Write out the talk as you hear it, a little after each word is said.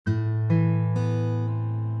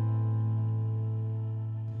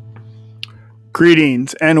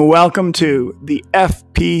Greetings and welcome to the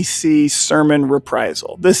FPC Sermon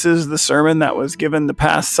Reprisal. This is the sermon that was given the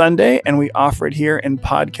past Sunday, and we offer it here in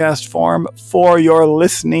podcast form for your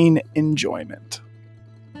listening enjoyment.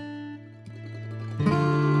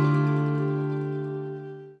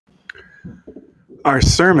 Our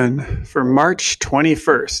sermon for March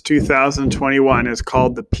 21st, 2021 is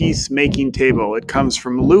called The Peacemaking Table. It comes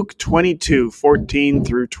from Luke 22:14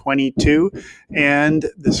 through 22, and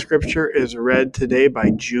the scripture is read today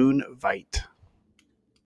by June Veit.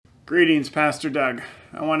 Greetings, Pastor Doug.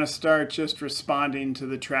 I want to start just responding to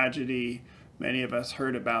the tragedy many of us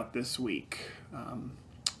heard about this week.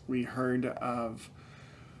 We heard of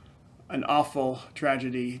an awful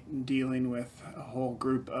tragedy dealing with a whole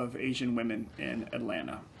group of Asian women in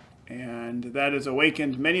Atlanta. And that has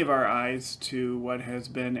awakened many of our eyes to what has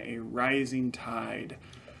been a rising tide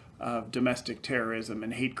of domestic terrorism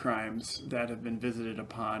and hate crimes that have been visited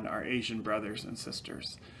upon our Asian brothers and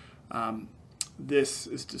sisters. This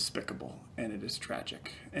is despicable and it is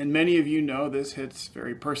tragic. And many of you know this hits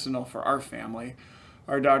very personal for our family.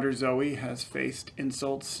 Our daughter Zoe has faced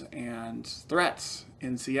insults and threats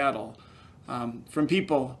in Seattle from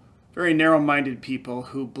people, very narrow-minded people,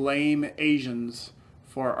 who blame Asians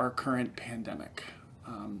for our current pandemic.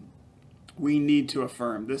 We need to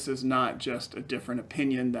affirm this is not just a different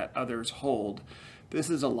opinion that others hold. This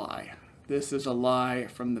is a lie. This is a lie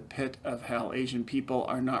from the pit of hell. Asian people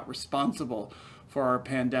are not responsible for our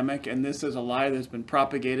pandemic, and this is a lie that's been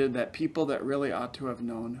propagated that people that really ought to have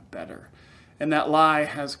known better. And that lie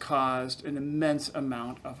has caused an immense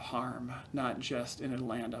amount of harm, not just in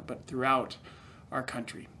Atlanta, but throughout our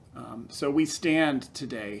country. So we stand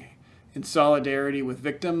today in solidarity with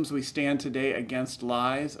victims. We stand today against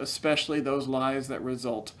lies, especially those lies that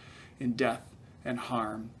result in death and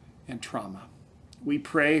harm and trauma. We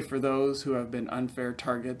pray for those who have been unfair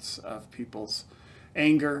targets of people's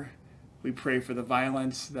anger. We pray for the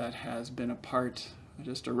violence that has been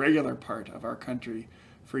just a regular part of our country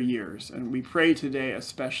for years. And we pray today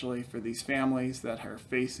especially for these families that are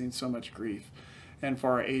facing so much grief and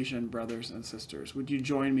for our Asian brothers and sisters. Would you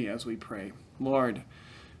join me as we pray? Lord,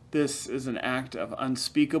 this is an act of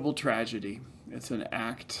unspeakable tragedy. It's an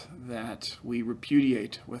act that we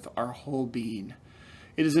repudiate with our whole being.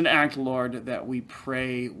 It is an act, Lord, that we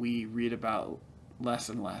pray we read about less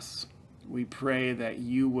and less. We pray that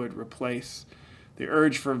you would replace the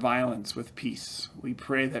urge for violence with peace. We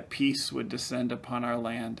pray that peace would descend upon our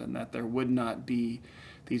land and that there would not be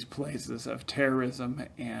these places of terrorism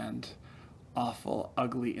and awful,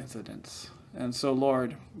 ugly incidents. And so,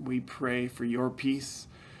 Lord, we pray for your peace.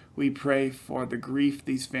 We pray for the grief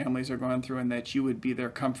these families are going through and that you would be their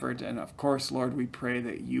comfort. And of course, Lord, we pray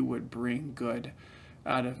that you would bring good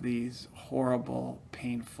out of these horrible,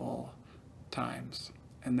 painful times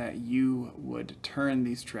and that you would turn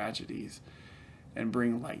these tragedies and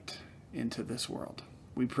bring light into this world.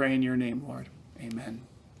 We pray in your name, Lord. Amen.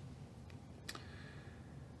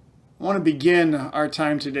 I want to begin our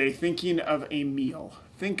time today thinking of a meal.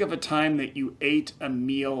 Think of a time that you ate a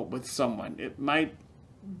meal with someone. It might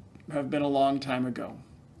have been a long time ago,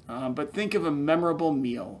 but think of a memorable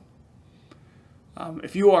meal.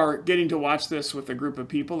 If you are getting to watch this with a group of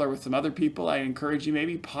people or with some other people, I encourage you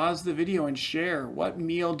maybe pause the video and share. What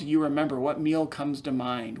meal do you remember? What meal comes to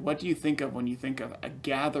mind? What do you think of when you think of a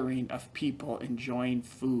gathering of people enjoying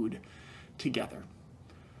food together?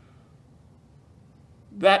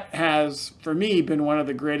 That has, for me, been one of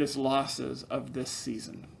the greatest losses of this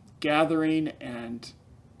season. Gathering and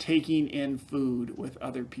taking in food with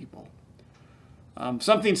other people.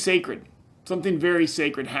 Something sacred. Something very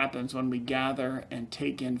sacred happens when we gather and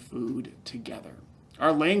take in food together.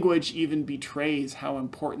 Our language even betrays how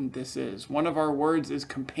important this is. One of our words is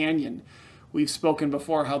companion. We've spoken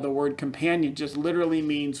before how the word companion just literally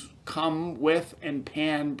means come with and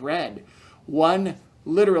pan bread. One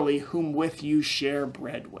literally whom with you share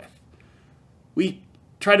bread with. We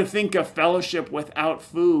try to think of fellowship without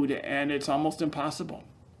food, and it's almost impossible.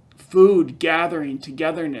 Food, gathering,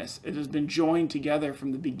 togetherness, it has been joined together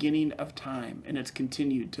from the beginning of time, and it's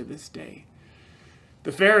continued to this day.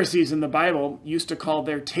 The Pharisees in the Bible used to call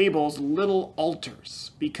their tables little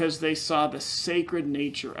altars because they saw the sacred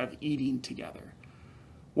nature of eating together.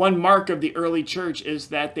 One mark of the early church is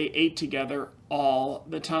that they ate together all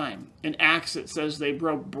the time. In Acts, it says they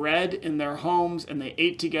broke bread in their homes and they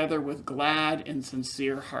ate together with glad and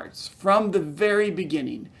sincere hearts. From the very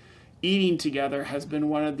beginning, eating together has been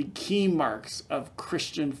one of the key marks of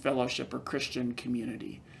Christian fellowship or Christian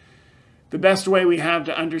community. The best way we have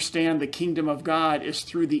to understand the kingdom of God is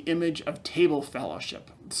through the image of table fellowship.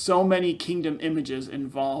 So many kingdom images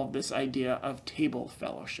involve this idea of table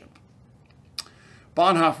fellowship.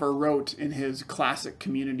 Bonhoeffer wrote in his classic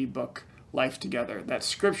community book, Life Together, that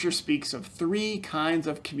Scripture speaks of three kinds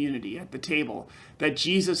of community at the table that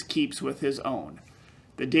Jesus keeps with his own.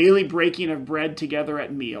 The daily breaking of bread together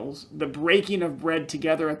at meals, the breaking of bread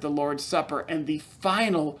together at the Lord's Supper, and the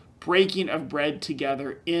final breaking of bread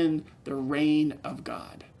together in the reign of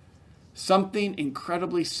God. Something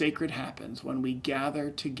incredibly sacred happens when we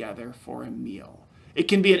gather together for a meal. It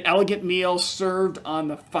can be an elegant meal served on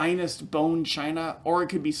the finest bone china, or it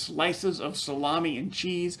could be slices of salami and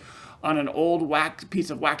cheese on an old piece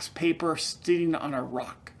of wax paper sitting on a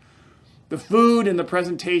rock. The food and the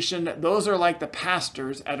presentation, those are like the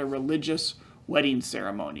pastors at a religious wedding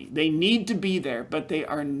ceremony. They need to be there, but they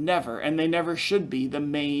are never, and they never should be, the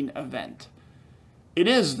main event. It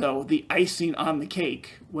is, though, the icing on the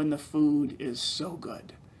cake when the food is so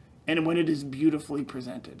good and when it is beautifully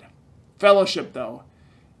presented. Fellowship, though,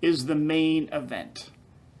 is the main event.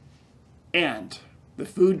 And the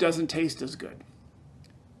food doesn't taste as good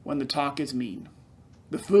when the talk is mean.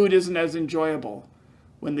 The food isn't as enjoyable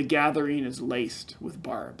when the gathering is laced with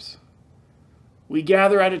barbs. We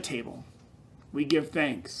gather at a table. We give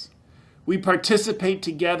thanks. We participate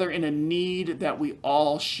together in a need that we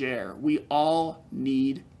all share. We all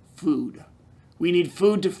need food. We need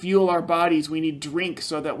food to fuel our bodies. We need drink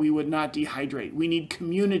so that we would not dehydrate. We need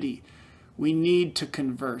community. We need to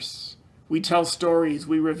converse. We tell stories.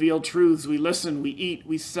 We reveal truths. We listen. We eat.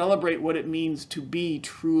 We celebrate what it means to be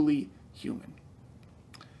truly human.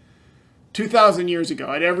 2,000 years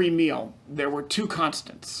ago, at every meal, there were two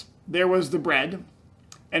constants. There was the bread,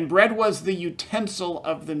 and bread was the utensil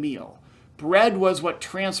of the meal. Bread was what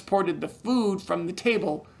transported the food from the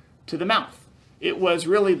table to the mouth. It was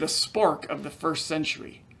really the spork of the first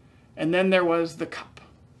century. And then there was the cup.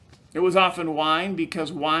 It was often wine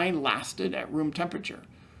because wine lasted at room temperature.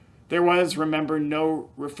 There was, remember, no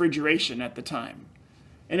refrigeration at the time.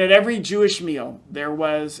 And at every Jewish meal, there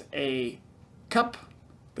was a cup,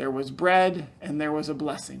 there was bread, and there was a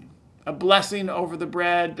blessing. A blessing over the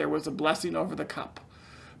bread, there was a blessing over the cup.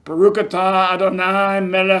 Baruch atah Adonai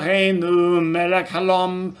Melechenu Melech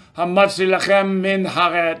Halom Hamatzi Lachem Min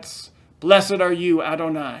Haaretz. Blessed are you,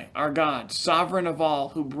 Adonai, our God, sovereign of all,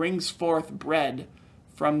 who brings forth bread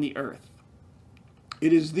from the earth.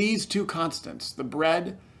 It is these two constants, the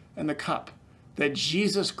bread and the cup, that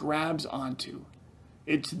Jesus grabs onto.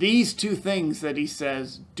 It's these two things that he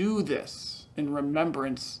says, do this in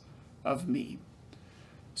remembrance of me.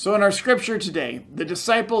 So in our scripture today, the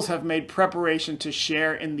disciples have made preparation to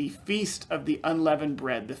share in the feast of the unleavened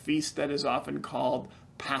bread, the feast that is often called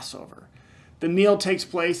Passover. The meal takes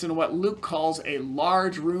place in what Luke calls a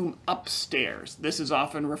large room upstairs. This is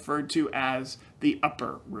often referred to as the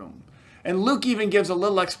upper room. And Luke even gives a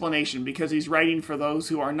little explanation because he's writing for those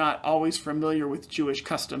who are not always familiar with Jewish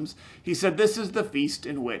customs. He said this is the feast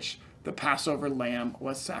in which the Passover lamb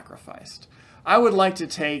was sacrificed. I would like to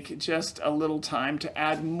take just a little time to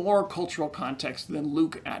add more cultural context than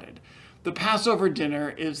Luke added. The Passover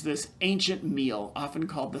dinner is this ancient meal, often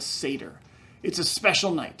called the Seder. It's a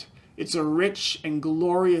special night. It's a rich and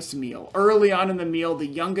glorious meal. Early on in the meal, the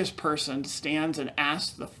youngest person stands and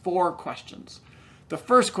asks the 4 questions. The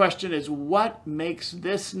first question is, what makes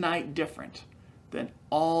this night different than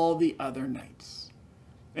all the other nights?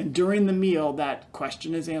 And during the meal, that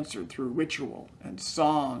question is answered through ritual and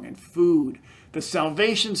song and food. The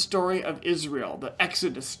salvation story of Israel, the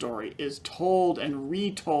Exodus story, is told and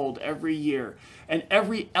retold every year. And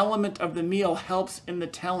every element of the meal helps in the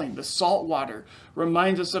telling. The salt water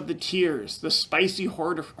reminds us of the tears. The spicy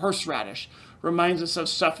horseradish reminds us of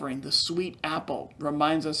suffering. The sweet apple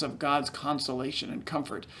reminds us of God's consolation and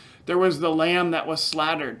comfort. There was the lamb that was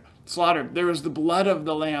slaughtered. There was the blood of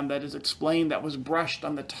the lamb that is explained that was brushed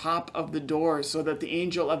on the top of the doors so that the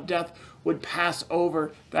angel of death would pass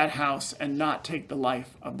over that house and not take the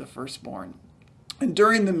life of the firstborn. And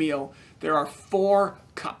during the meal, there are 4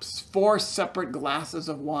 cups, 4 separate glasses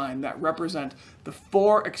of wine that represent the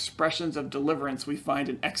 4 expressions of deliverance we find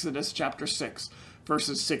in Exodus chapter 6,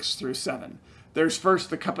 verses 6 through 7. There's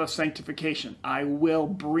first the cup of sanctification, I will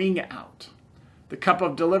bring out. The cup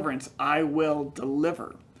of deliverance, I will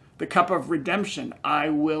deliver. The cup of redemption, I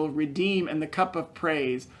will redeem. And the cup of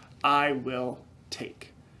praise, I will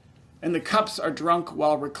take. And the cups are drunk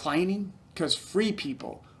while reclining, because free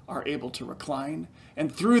people are able to recline.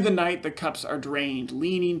 And through the night, the cups are drained,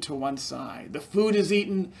 leaning to one side. The food is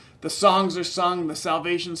eaten, the songs are sung, the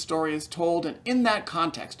salvation story is told. And in that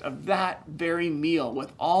context of that very meal,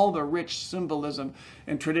 with all the rich symbolism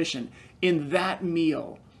and tradition, in that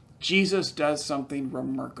meal, Jesus does something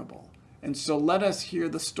remarkable. And so let us hear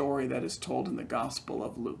the story that is told in the Gospel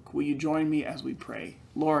of Luke. Will you join me as we pray?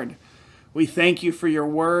 Lord, We thank you for your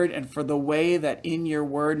word and for the way that in your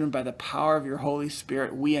word and by the power of your Holy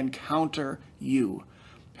Spirit, we encounter you.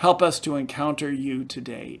 Help us to encounter you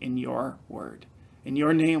today in your word. In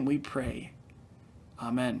your name we pray.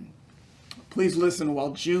 Amen. Please listen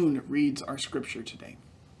while June reads our scripture today.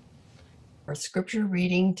 Our scripture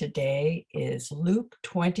reading today is Luke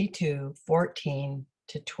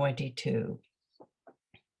 22:14-22.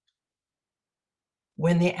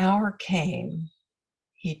 When the hour came,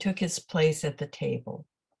 he took his place at the table,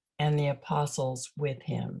 and the apostles with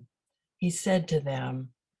him. He said to them,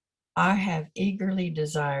 I have eagerly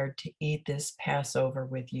desired to eat this Passover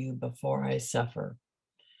with you before I suffer.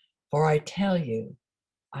 For I tell you,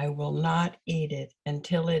 I will not eat it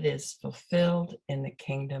until it is fulfilled in the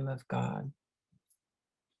kingdom of God.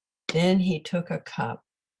 Then he took a cup,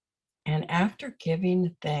 and after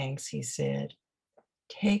giving thanks, he said,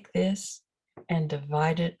 Take this and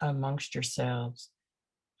divide it amongst yourselves.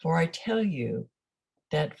 For I tell you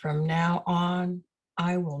that from now on,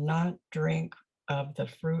 I will not drink of the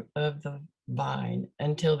fruit of the vine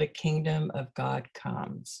until the kingdom of God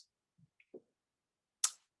comes.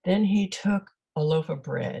 Then he took a loaf of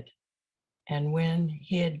bread, and when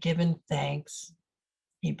he had given thanks,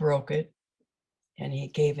 he broke it, and he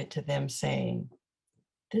gave it to them, saying,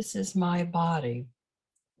 This is my body,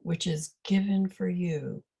 which is given for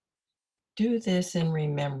you. Do this in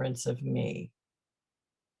remembrance of me.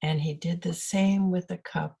 And he did the same with the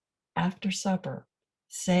cup after supper,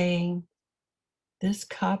 saying, This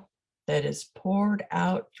cup that is poured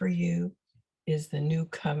out for you is the new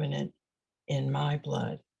covenant in my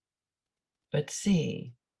blood. But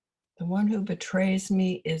see, the one who betrays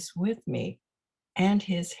me is with me, and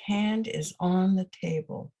his hand is on the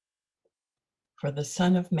table. For the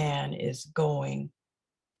Son of Man is going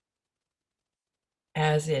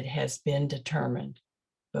as it has been determined.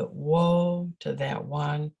 But woe to that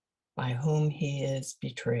one by whom he is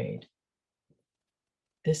betrayed.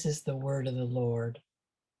 This is the word of the Lord.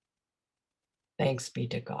 Thanks be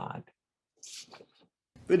to God.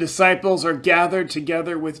 The disciples are gathered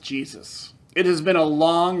together with Jesus. It has been a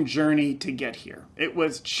long journey to get here. It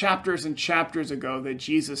was chapters and chapters ago that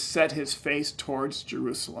Jesus set his face towards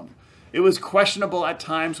Jerusalem. It was questionable at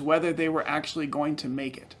times whether they were actually going to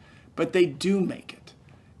make it, but they do make it.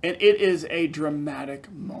 And it is a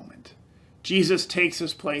dramatic moment. Jesus takes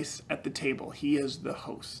his place at the table. He is the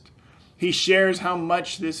host. He shares how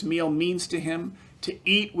much this meal means to him to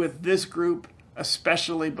eat with this group,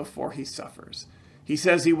 especially before he suffers. He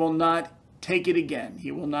says he will not take it again. He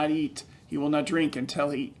will not eat. He will not drink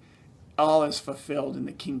until all is fulfilled in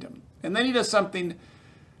the kingdom. And then he does something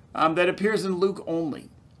that appears in Luke only.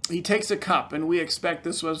 He takes a cup, and we expect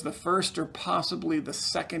this was the first or possibly the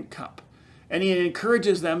second cup. And he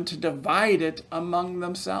encourages them to divide it among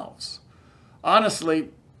themselves. Honestly,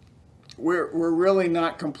 we're really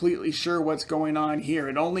not completely sure what's going on here.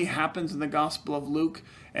 It only happens in the Gospel of Luke,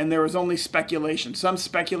 and there was only speculation. Some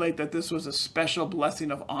speculate that this was a special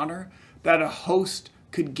blessing of honor that a host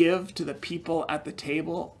could give to the people at the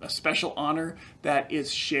table, a special honor that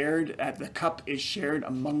is shared, the cup is shared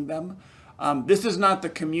among them. This is not the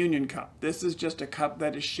communion cup. This is just a cup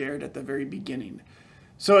that is shared at the very beginning.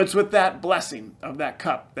 So it's with that blessing of that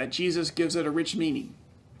cup that Jesus gives it a rich meaning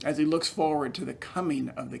as he looks forward to the coming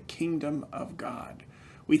of the kingdom of God.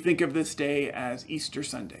 We think of this day as Easter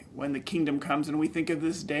Sunday, when the kingdom comes, and we think of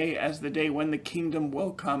this day as the day when the kingdom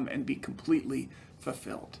will come and be completely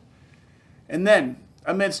fulfilled. And then,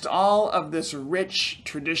 amidst all of this rich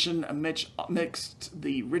tradition, amidst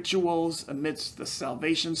the rituals, amidst the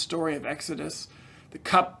salvation story of Exodus, the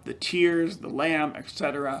cup, the tears, the lamb,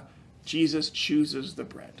 etc., Jesus chooses the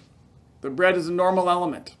bread. The bread is a normal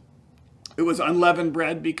element. It was unleavened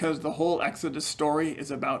bread because the whole Exodus story is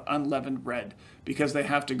about unleavened bread, because they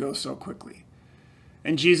have to go so quickly.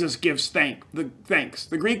 And Jesus gives thanks.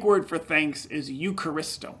 The Greek word for thanks is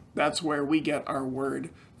Eucharisto. That's where we get our word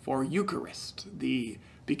for Eucharist,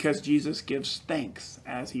 because Jesus gives thanks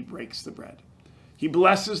as he breaks the bread. He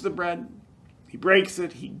blesses the bread, he breaks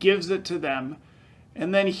it, he gives it to them,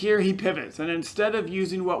 and then here he pivots, and instead of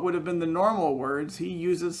using what would have been the normal words, he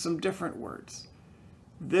uses some different words.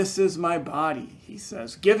 This is my body, he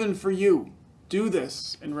says, given for you. Do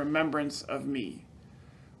this in remembrance of me.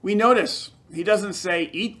 We notice he doesn't say,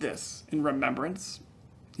 eat this in remembrance.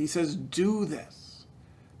 He says, do this.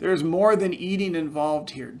 There's more than eating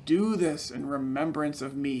involved here. Do this in remembrance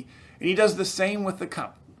of me. And he does the same with the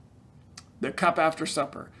cup after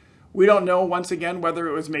supper. We don't know, once again, whether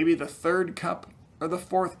it was maybe the third cup or the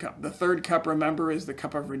fourth cup. The third cup, remember, is the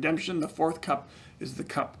cup of redemption. The fourth cup is the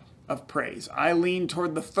cup of praise. I lean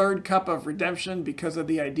toward the third cup of redemption because of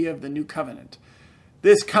the idea of the new covenant.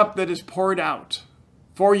 This cup that is poured out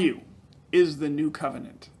for you is the new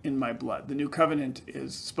covenant in my blood. The new covenant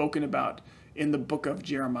is spoken about in the book of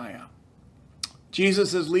Jeremiah.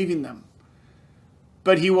 Jesus is leaving them,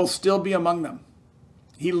 but he will still be among them.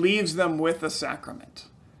 He leaves them with a sacrament.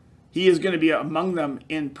 He is going to be among them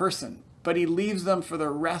in person, but he leaves them for the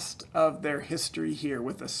rest of their history here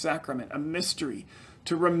with a sacrament, a mystery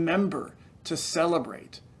to remember, to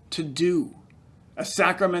celebrate, to do, a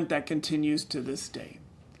sacrament that continues to this day.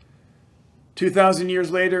 2,000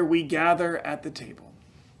 years later, we gather at the table.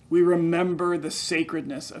 We remember the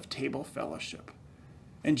sacredness of table fellowship.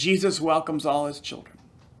 And Jesus welcomes all his children.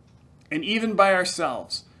 And even by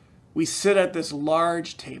ourselves, we sit at this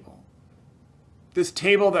large table. This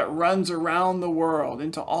table that runs around the world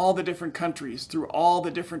into all the different countries, through all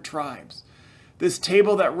the different tribes. This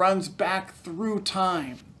table that runs back through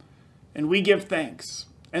time. And we give thanks.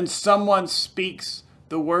 And someone speaks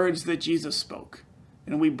the words that Jesus spoke.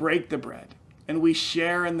 And we break the bread. And we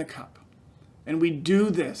share in the cup. And we do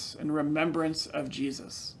this in remembrance of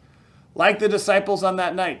Jesus. Like the disciples on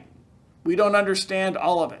that night, we don't understand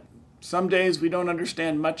all of it. Some days we don't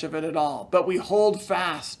understand much of it at all. But we hold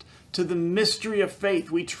fast to the mystery of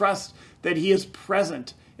faith. We trust that he is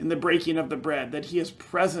present in the breaking of the bread, that he is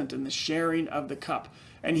present in the sharing of the cup.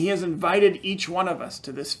 And he has invited each one of us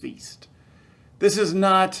to this feast. This is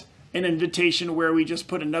not an invitation where we just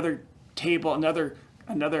put another table,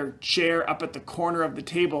 another chair up at the corner of the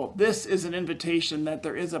table. This is an invitation that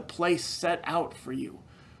there is a place set out for you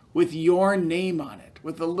with your name on it,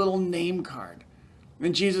 with a little name card.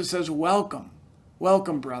 And Jesus says, welcome,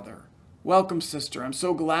 welcome, brother, welcome, sister. I'm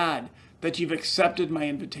so glad that you've accepted my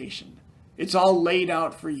invitation. It's all laid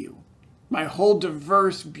out for you. My whole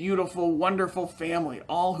diverse, beautiful, wonderful family,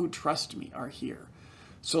 all who trust me, are here.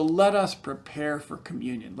 So let us prepare for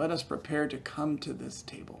communion. Let us prepare to come to this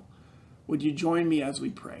table. Would you join me as we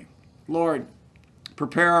pray? Lord,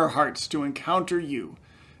 prepare our hearts to encounter you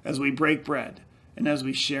as we break bread and as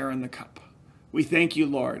we share in the cup. We thank you,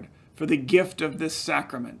 Lord, for the gift of this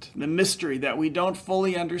sacrament, the mystery that we don't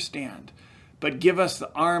fully understand, but give us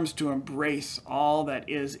the arms to embrace all that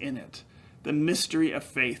is in it, the mystery of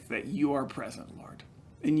faith that you are present, Lord.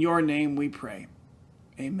 In your name we pray.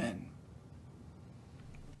 Amen.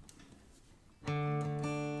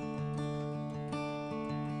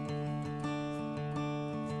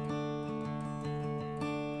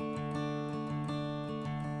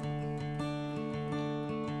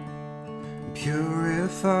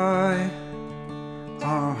 Purify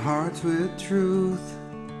our hearts with truth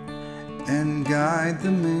and guide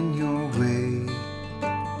them in your way.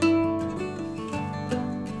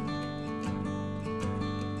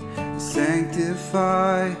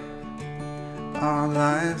 Sanctify our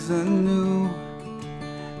lives anew.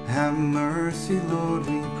 Have mercy, Lord,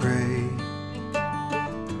 we pray.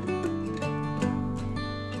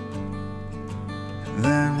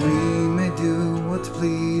 That we may do what's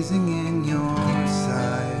pleasing in your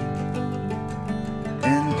sight,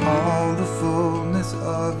 and all the fullness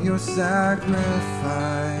of your sacrifice.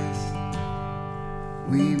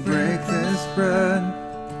 We break this bread,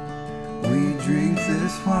 we drink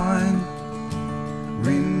this wine,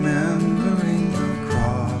 remembering the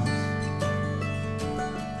cross.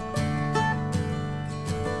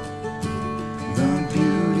 The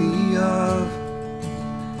beauty of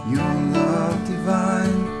your love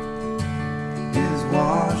divine is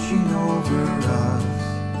washing over us.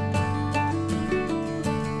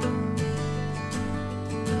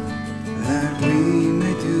 That we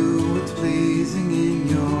may do what's pleasing in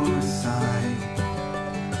your sight,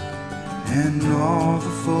 and all the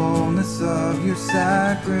fullness of your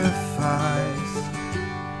sacrifice.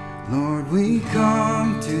 Lord, we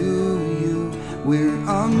come to you, we're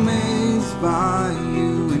amazed by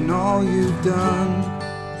you and all you've done.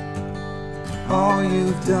 All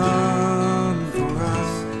you've done for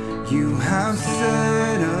us, you have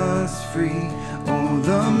set us free. Oh,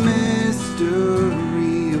 the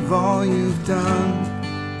mystery of all you've done,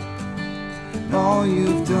 all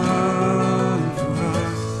you've done for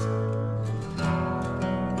us.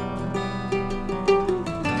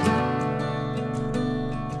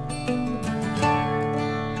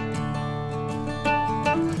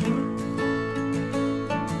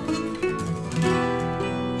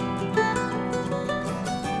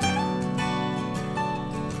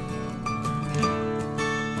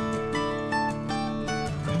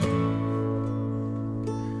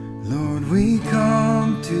 Lord, we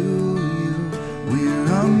come to you, we're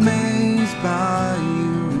amazed by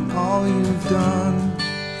you and all you've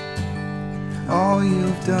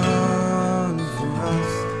done for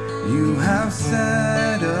us. You have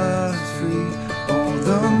set us free. Oh,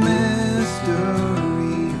 the mystery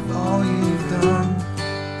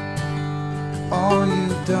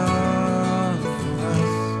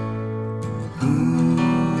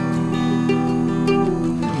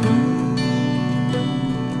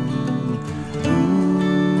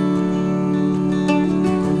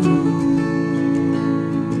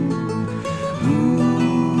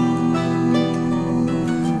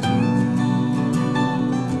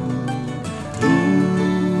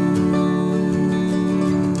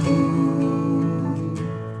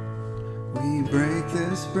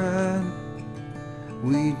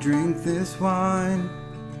drink this wine,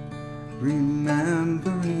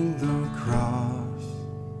 remembering the cross.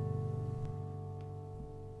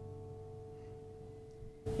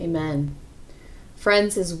 Amen.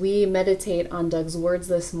 Friends, as we meditate on Doug's words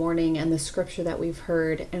this morning and the scripture that we've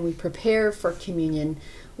heard, and we prepare for communion,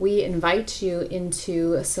 we invite you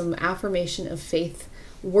into some affirmation of faith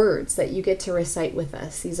words that you get to recite with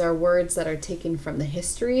us. These are words that are taken from the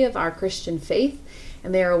history of our Christian faith,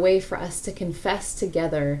 and they are a way for us to confess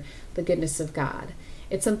together the goodness of God.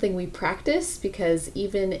 It's something we practice because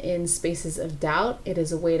even in spaces of doubt, it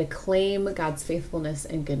is a way to claim God's faithfulness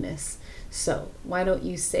and goodness. So why don't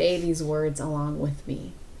you say these words along with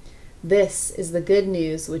me? This is the good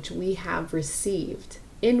news which we have received,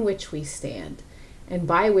 in which we stand, and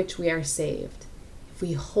by which we are saved, if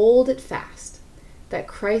we hold it fast, that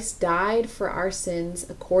Christ died for our sins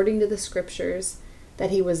according to the Scriptures, that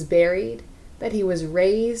he was buried, that he was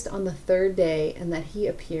raised on the third day, and that he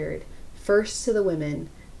appeared first to the women,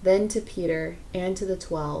 then to Peter and to the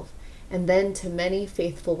 12, and then to many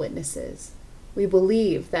faithful witnesses. We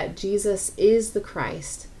believe that Jesus is the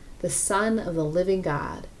Christ, the Son of the living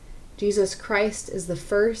God. Jesus Christ is the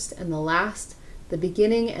first and the last, the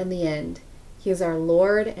beginning and the end. He is our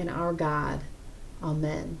Lord and our God.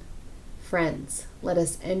 Amen. Friends, let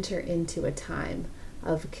us enter into a time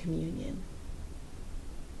of communion.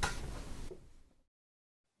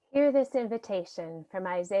 Hear this invitation from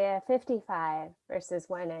Isaiah 55, verses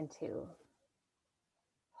 1 and 2.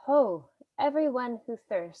 Ho, everyone who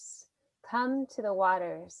thirsts, come to the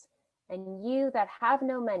waters, and you that have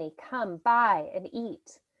no money, come buy and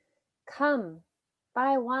eat. Come,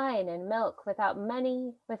 buy wine and milk without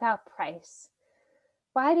money, without price.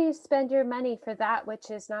 Why do you spend your money for that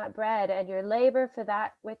which is not bread, and your labor for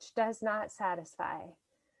that which does not satisfy?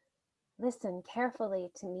 Listen carefully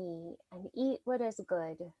to me, and eat what is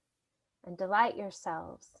good, and delight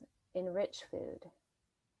yourselves in rich food.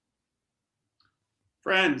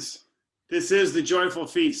 Friends, this is the joyful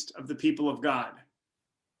feast of the people of God.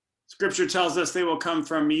 Scripture tells us they will come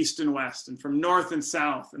from east and west and from north and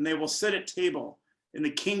south, and they will sit at table in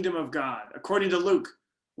the kingdom of God. According to Luke,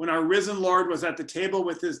 when our risen Lord was at the table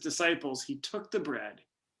with his disciples, he took the bread,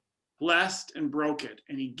 blessed and broke it,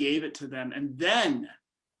 and he gave it to them. And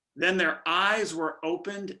then their eyes were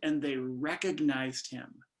opened and they recognized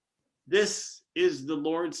him. This is the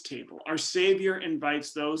Lord's table. Our Savior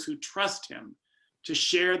invites those who trust him to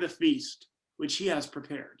share the feast which he has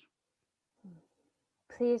prepared.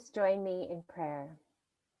 Please join me in prayer.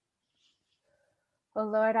 O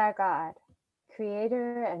Lord our God,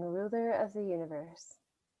 creator and ruler of the universe,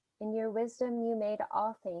 in your wisdom you made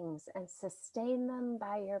all things and sustained them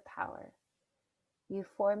by your power. You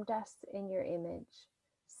formed us in your image,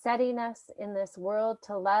 setting us in this world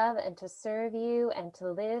to love and to serve you and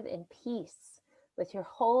to live in peace with your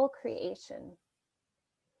whole creation.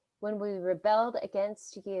 When we rebelled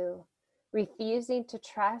against you, refusing to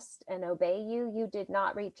trust and obey you, you did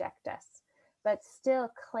not reject us, but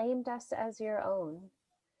still claimed us as your own.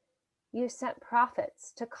 You sent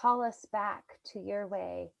prophets to call us back to your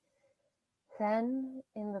way. Then,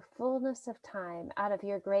 in the fullness of time, out of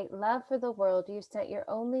your great love for the world, you sent your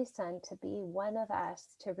only Son to be one of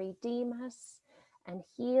us, to redeem us and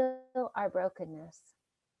heal our brokenness.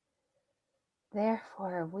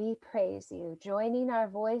 Therefore, we praise you, joining our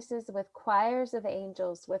voices with choirs of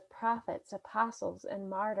angels, with prophets, apostles, and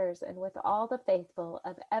martyrs, and with all the faithful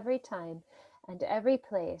of every time and every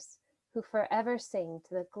place, who forever sing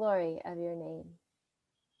to the glory of your name.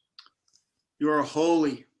 You are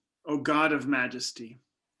holy, O God of majesty,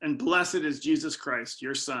 and blessed is Jesus Christ,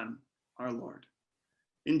 your Son, our Lord.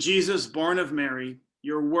 In Jesus, born of Mary,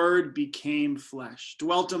 your word became flesh,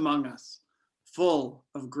 dwelt among us, full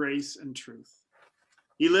of grace and truth.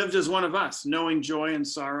 He lived as one of us, knowing joy and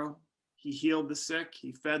sorrow. He healed the sick,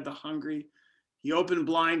 he fed the hungry, he opened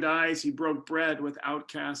blind eyes, he broke bread with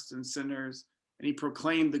outcasts and sinners, and he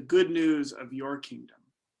proclaimed the good news of your kingdom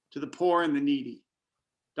to the poor and the needy.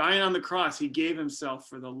 Dying on the cross, he gave himself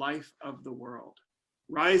for the life of the world.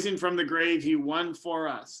 Rising from the grave, he won for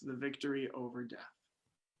us the victory over death.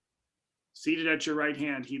 Seated at your right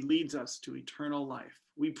hand, he leads us to eternal life.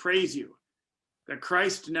 We praise you that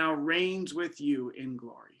Christ now reigns with you in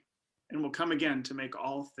glory and will come again to make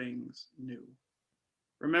all things new.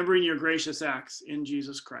 Remembering your gracious acts in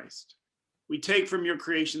Jesus Christ, we take from your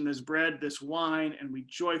creation this bread, this wine, and we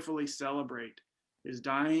joyfully celebrate his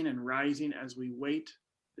dying and rising as we wait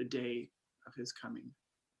the day of his coming.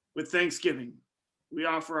 With thanksgiving, we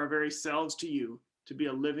offer our very selves to you to be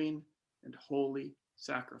a living and holy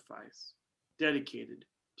sacrifice dedicated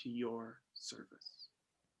to your service.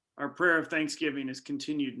 Our prayer of thanksgiving is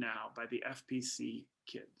continued now by the FPC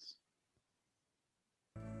kids.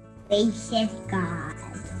 Gracious God,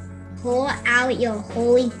 pour out your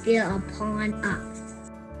Holy Spirit upon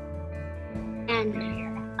us. And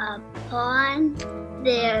upon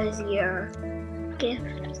there's your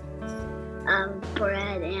gift of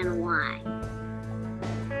bread and wine.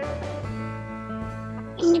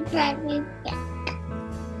 In the bread we break.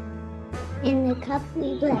 In the cup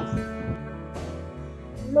we bless.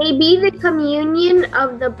 May be the communion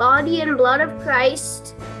of the body and blood of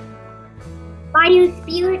Christ. By your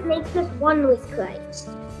Spirit makes us one with Christ.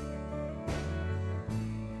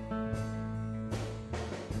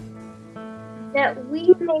 That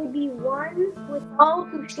we may be one with all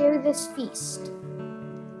who share this feast.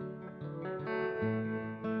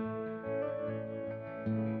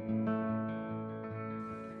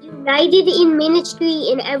 United in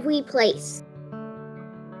ministry in every place.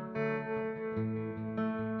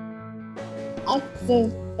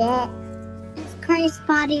 It's Christ's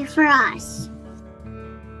body for us.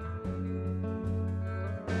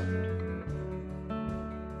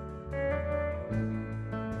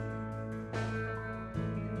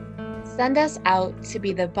 Send us out to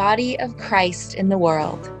be the body of Christ in the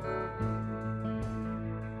world.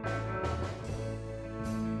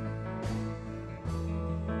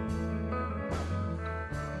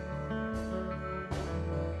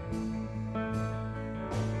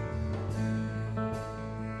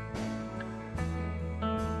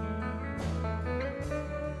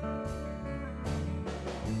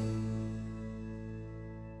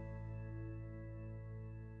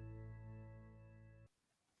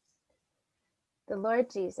 The Lord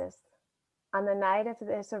Jesus, on the night of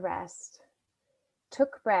his arrest,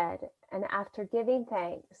 took bread and after giving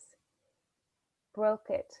thanks, broke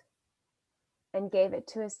it and gave it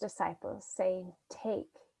to his disciples, saying,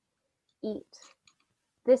 "Take, eat.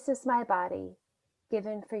 This is my body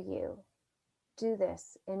given for you. Do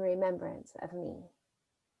this in remembrance of me."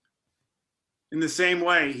 In the same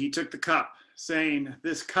way, he took the cup, saying,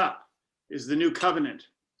 "This cup is the new covenant,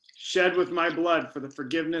 shed with my blood for the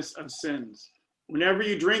forgiveness of sins. Whenever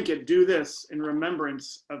you drink it, do this in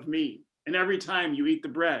remembrance of me. And every time you eat the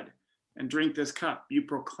bread and drink this cup, you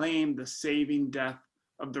proclaim the saving death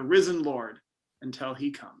of the risen Lord until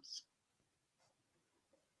he comes."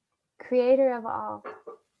 Creator of all,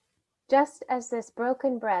 just as this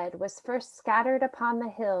broken bread was first scattered upon the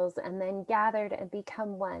hills and then gathered and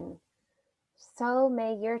become one, so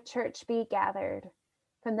may your church be gathered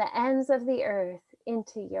from the ends of the earth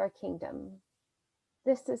into your kingdom.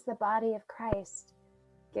 This is the body of Christ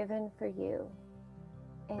given for you.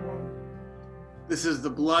 Amen. This is the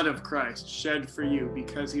blood of Christ shed for you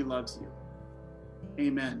because he loves you.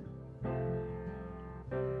 Amen.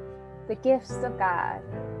 The gifts of God.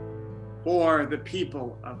 For the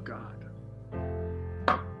people of God.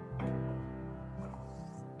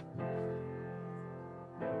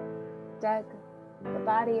 Doug, the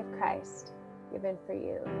body of Christ given for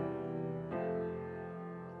you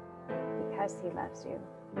because he loves you.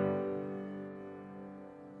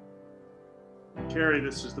 Carrie,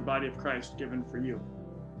 this is the body of Christ given for you.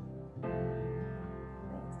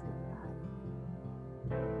 Thanks be to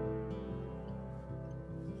God.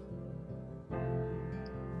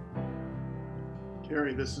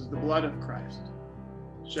 Carrie, this is the blood of Christ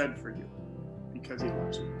shed for you because he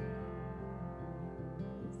loves you.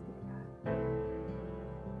 Thanks be to God.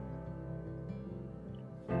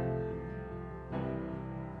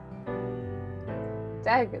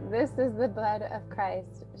 Doug, this is the blood of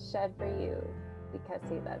Christ shed for you because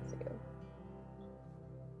he loves you.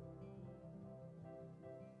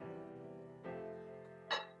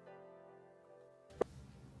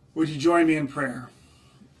 Would you join me in prayer?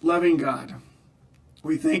 Loving God,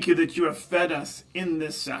 we thank you that you have fed us in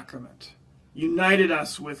this sacrament, united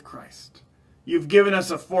us with Christ. You've given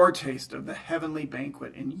us a foretaste of the heavenly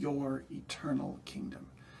banquet in your eternal kingdom.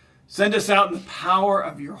 Send us out in the power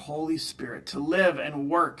of your Holy Spirit to live and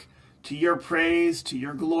work to your praise, to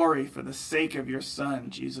your glory, for the sake of your Son,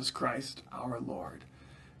 Jesus Christ, our Lord.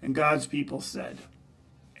 And God's people said,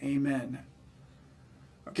 Amen.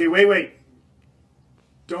 Okay, wait.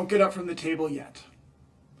 Don't get up from the table yet.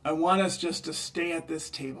 I want us just to stay at this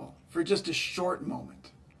table for just a short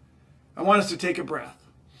moment. I want us to take a breath.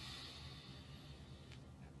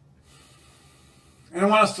 And I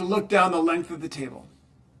want us to look down the length of the table.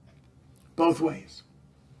 Both ways.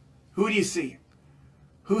 Who do you see?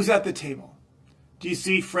 Who's at the table? Do you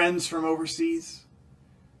see friends from overseas?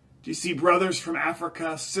 Do you see brothers from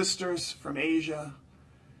Africa, sisters from Asia?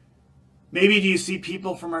 Maybe do you see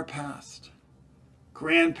people from our past?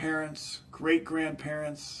 Grandparents,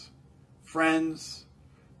 great-grandparents, friends,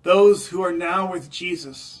 those who are now with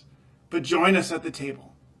Jesus, but join us at the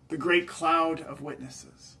table, the great cloud of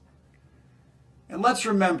witnesses. And let's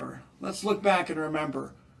look back and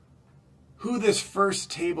remember who this first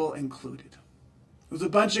table included. It was a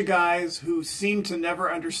bunch of guys who seemed to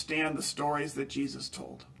never understand the stories that Jesus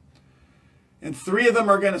told. And 3 of them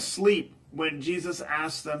are going to sleep when Jesus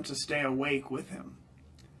asks them to stay awake with him.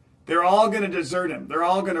 They're all going to desert him. They're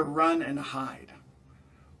all going to run and hide.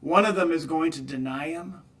 One of them is going to deny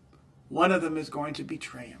him. One of them is going to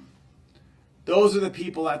betray him. Those are the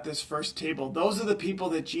people at this first table. Those are the people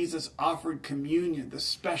that Jesus offered communion, the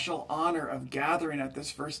special honor of gathering at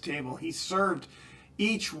this first table. He served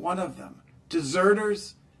each one of them,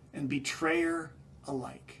 deserters and betrayer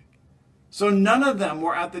alike. So none of them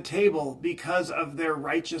were at the table because of their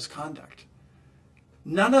righteous conduct.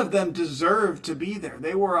 None of them deserved to be there.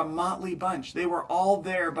 They were a motley bunch. They were all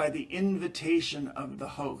there by the invitation of the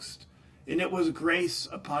host. And it was grace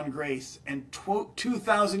upon grace. And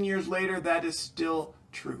 2,000 years later, that is still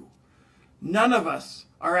true. None of us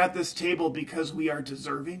are at this table because we are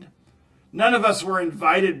deserving. None of us were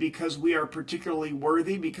invited because we are particularly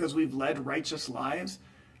worthy, because we've led righteous lives.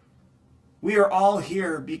 We are all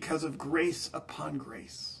here because of grace upon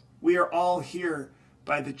grace. We are all here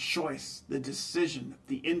by the choice, the decision,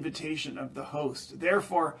 the invitation of the host.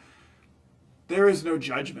 Therefore, there is no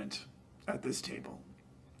judgment at this table.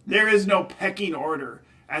 There is no pecking order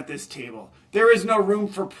at this table. There is no room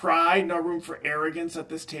for pride, no room for arrogance at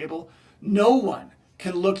this table. No one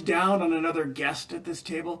can look down on another guest at this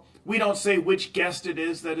table. We don't say which guest it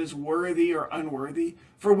is that is worthy or unworthy,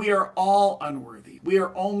 for we are all unworthy. We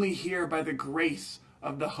are only here by the grace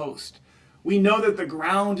of the host. We know that the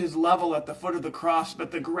ground is level at the foot of the cross, but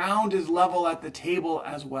the ground is level at the table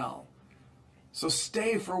as well. So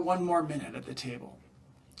stay for one more minute at the table.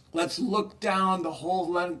 Let's look down the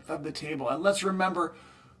whole length of the table, and let's remember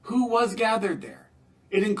who was gathered there.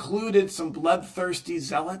 It included some bloodthirsty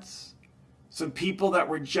zealots, some people that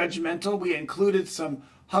were judgmental. We included some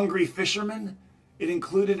hungry fishermen. It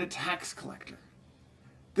included a tax collector.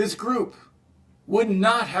 This group would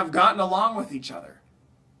not have gotten along with each other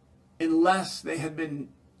unless they had been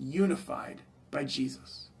unified by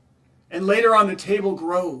Jesus. And later on, the table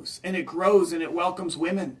grows, and it welcomes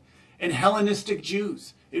women and Hellenistic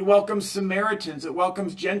Jews. It welcomes Samaritans. It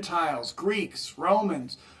welcomes Gentiles, Greeks,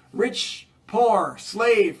 Romans, rich, poor,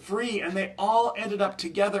 slave, free, and they all ended up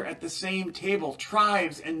together at the same table,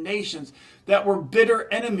 tribes and nations that were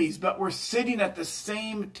bitter enemies, but were sitting at the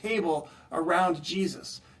same table around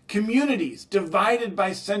Jesus. Communities divided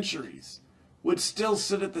by centuries would still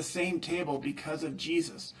sit at the same table because of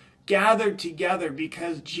Jesus, gathered together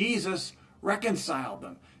because Jesus reconciled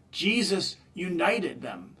them. Jesus united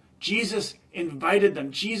them. Jesus invited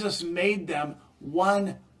them. Jesus made them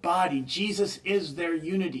one body. Jesus is their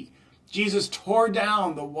unity. Jesus tore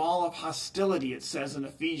down the wall of hostility, it says in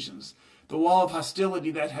Ephesians, the wall of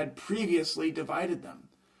hostility that had previously divided them.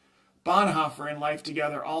 Bonhoeffer in Life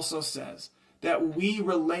Together also says that we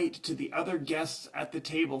relate to the other guests at the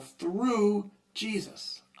table through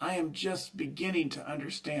Jesus. I am just beginning to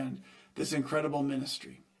understand this incredible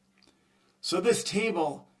ministry. So this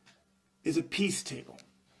table is a peace table.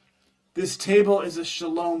 This table is a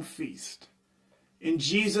shalom feast. In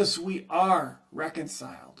Jesus, we are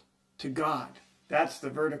reconciled to God. That's the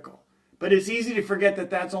vertical. But it's easy to forget that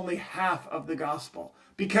that's only half of the gospel,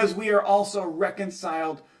 because we are also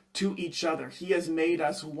reconciled to each other. He has made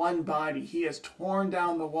us one body. He has torn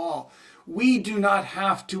down the wall. We do not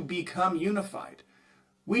have to become unified.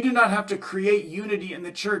 We do not have to create unity in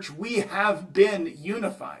the church. We have been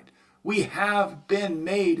unified. We have been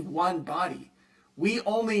made one body. We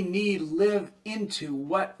only need live into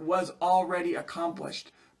what was already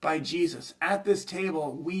accomplished by Jesus. At this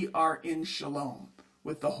table, we are in shalom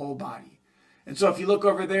with the whole body. And so if you look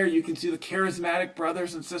over there, you can see the charismatic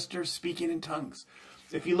brothers and sisters speaking in tongues.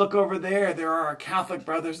 If you look over there, there are our Catholic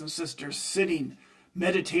brothers and sisters sitting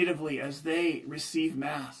meditatively as they receive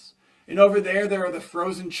Mass. And over there are the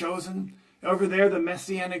frozen chosen. Over there, the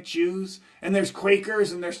Messianic Jews. And there's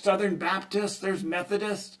Quakers, and there's Southern Baptists, there's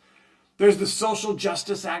Methodists. There's the social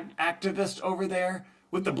justice activist over there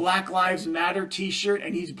with the Black Lives Matter t-shirt,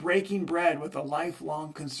 and he's breaking bread with a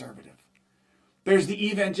lifelong conservative. There's the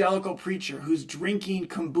evangelical preacher who's drinking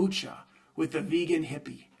kombucha with the vegan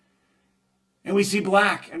hippie. And we see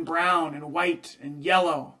black and brown and white and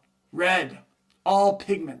yellow, red, all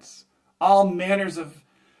pigments, all manners of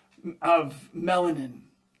melanin.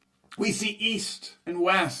 We see east and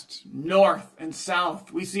west, north and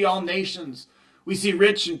south. We see all nations. We see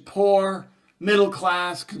rich and poor, middle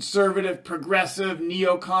class, conservative, progressive,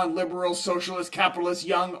 neocon, liberal, socialist, capitalist,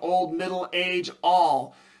 young, old, middle age,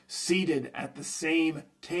 all seated at the same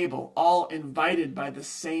table, all invited by the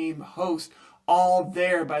same host, all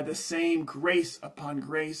there by the same grace upon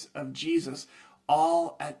grace of Jesus,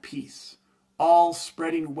 all at peace, all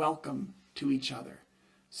spreading welcome to each other.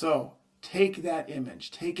 So take that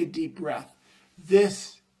image, take a deep breath.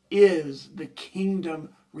 This is the kingdom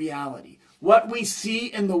reality. What we see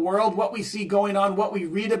in the world, what we see going on, what we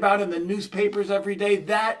read about in the newspapers every day,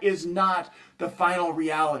 that is not the final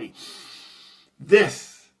reality.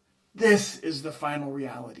 This is the final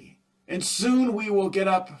reality. And soon we will get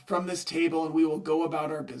up from this table and we will go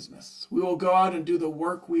about our business. We will go out and do the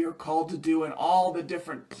work we are called to do in all the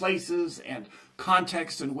different places and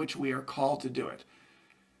contexts in which we are called to do it.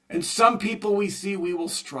 And some people we see we will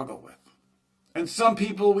struggle with. And some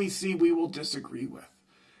people we see we will disagree with.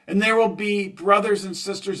 And there will be brothers and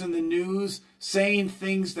sisters in the news saying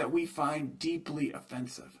things that we find deeply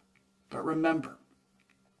offensive. But remember,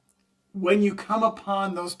 when you come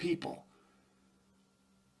upon those people,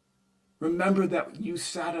 remember that you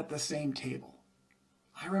sat at the same table.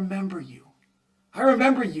 I remember you. I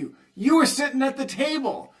remember you. You were sitting at the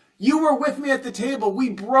table. You were with me at the table. We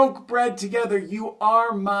broke bread together. You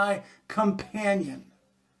are my companion.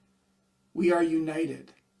 We are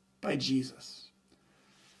united by Jesus.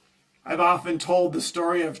 I've often told the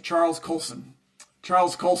story of Charles Colson.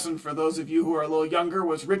 Charles Colson, for those of you who are a little younger,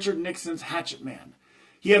 was Richard Nixon's hatchet man.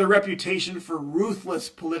 He had a reputation for ruthless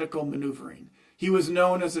political maneuvering. He was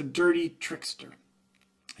known as a dirty trickster.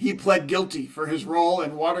 He pled guilty for his role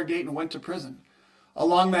in Watergate and went to prison.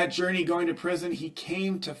 Along that journey going to prison, he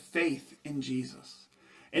came to faith in Jesus.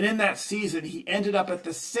 And in that season, he ended up at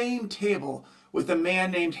the same table with a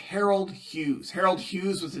man named Harold Hughes. Harold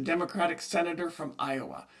Hughes was a Democratic senator from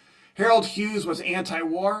Iowa. Harold Hughes was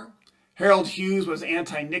anti-war. Harold Hughes was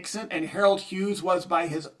anti-Nixon. And Harold Hughes was, by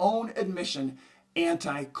his own admission,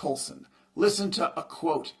 anti-Colson. Listen to a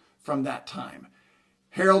quote from that time.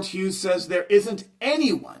 Harold Hughes says, "There isn't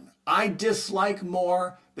anyone I dislike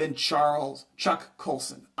more than Chuck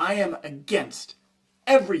Colson. I am against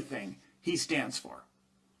everything he stands for."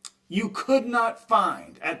 You could not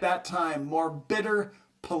find at that time more bitter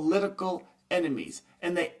political enemies,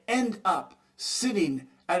 and they end up sitting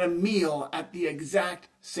at a meal at the exact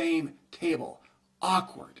same table.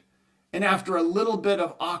 Awkward. And after a little bit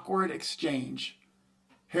of awkward exchange,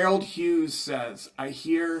 Harold Hughes says, "I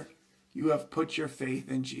hear you have put your faith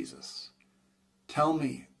in Jesus. Tell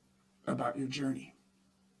me about your journey."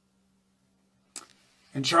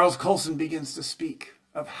 And Charles Colson begins to speak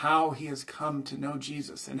of how he has come to know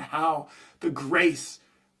Jesus and how the grace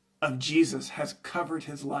of Jesus has covered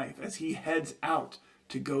his life as he heads out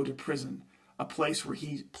to go to prison, a place where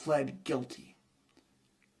he pled guilty.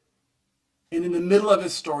 And in the middle of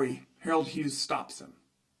his story, Harold Hughes stops him.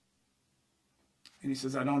 And he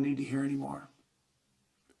says, "I don't need to hear any more.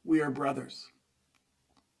 We are brothers.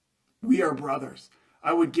 We are brothers.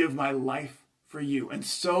 I would give my life for you." And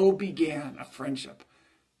so began a friendship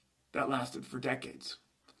that lasted for decades.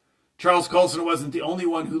 Charles Colson wasn't the only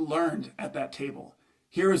one who learned at that table.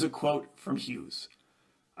 Here is a quote from Hughes.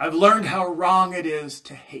 "I've learned how wrong it is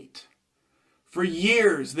to hate. For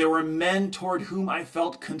years, there were men toward whom I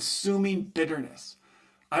felt consuming bitterness.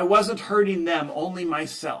 I wasn't hurting them, only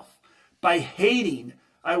myself. By hating,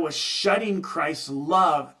 I was shutting Christ's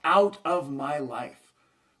love out of my life.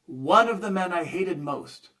 One of the men I hated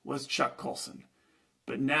most was Chuck Colson.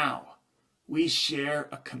 But now, we share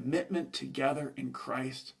a commitment together in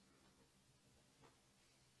Christ.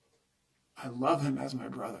 I love him as my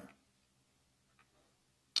brother.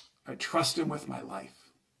 I trust him with my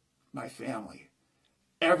life, my family,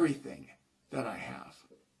 everything that I have.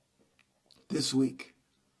 This week,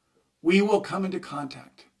 we will come into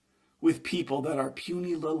contact with people that our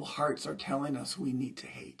puny little hearts are telling us we need to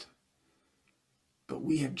hate. But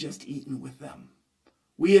we have just eaten with them.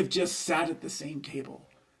 We have just sat at the same table.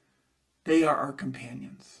 They are our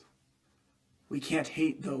companions. We can't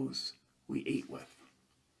hate those we ate with.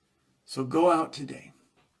 So go out today.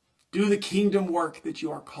 Do the kingdom work that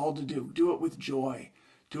you are called to do. Do it with joy.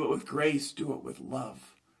 Do it with grace. Do it with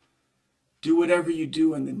love. Do whatever you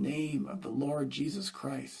do in the name of the Lord Jesus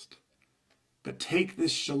Christ. But take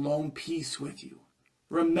this shalom peace with you.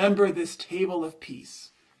 Remember this table of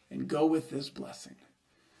peace and go with this blessing.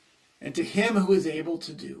 And to him who is able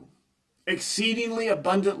to do exceedingly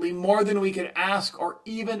abundantly more than we could ask or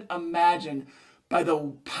even imagine by the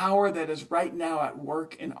power that is right now at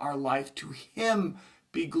work in our life, to him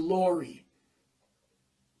be glory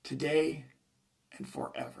today and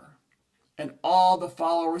forever. And all the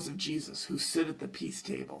followers of Jesus who sit at the peace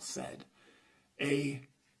table said,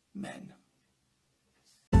 Amen.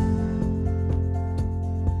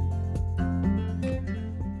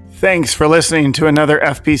 Thanks for listening to another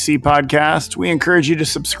FPC podcast. We encourage you to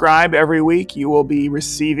subscribe every week. You will be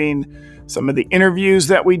receiving some of the interviews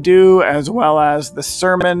that we do, as well as the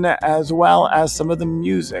sermon, as well as some of the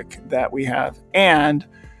music that we have. And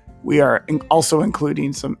we are also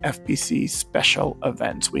including some FPC special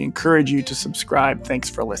events. We encourage you to subscribe.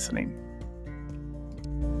 Thanks for listening.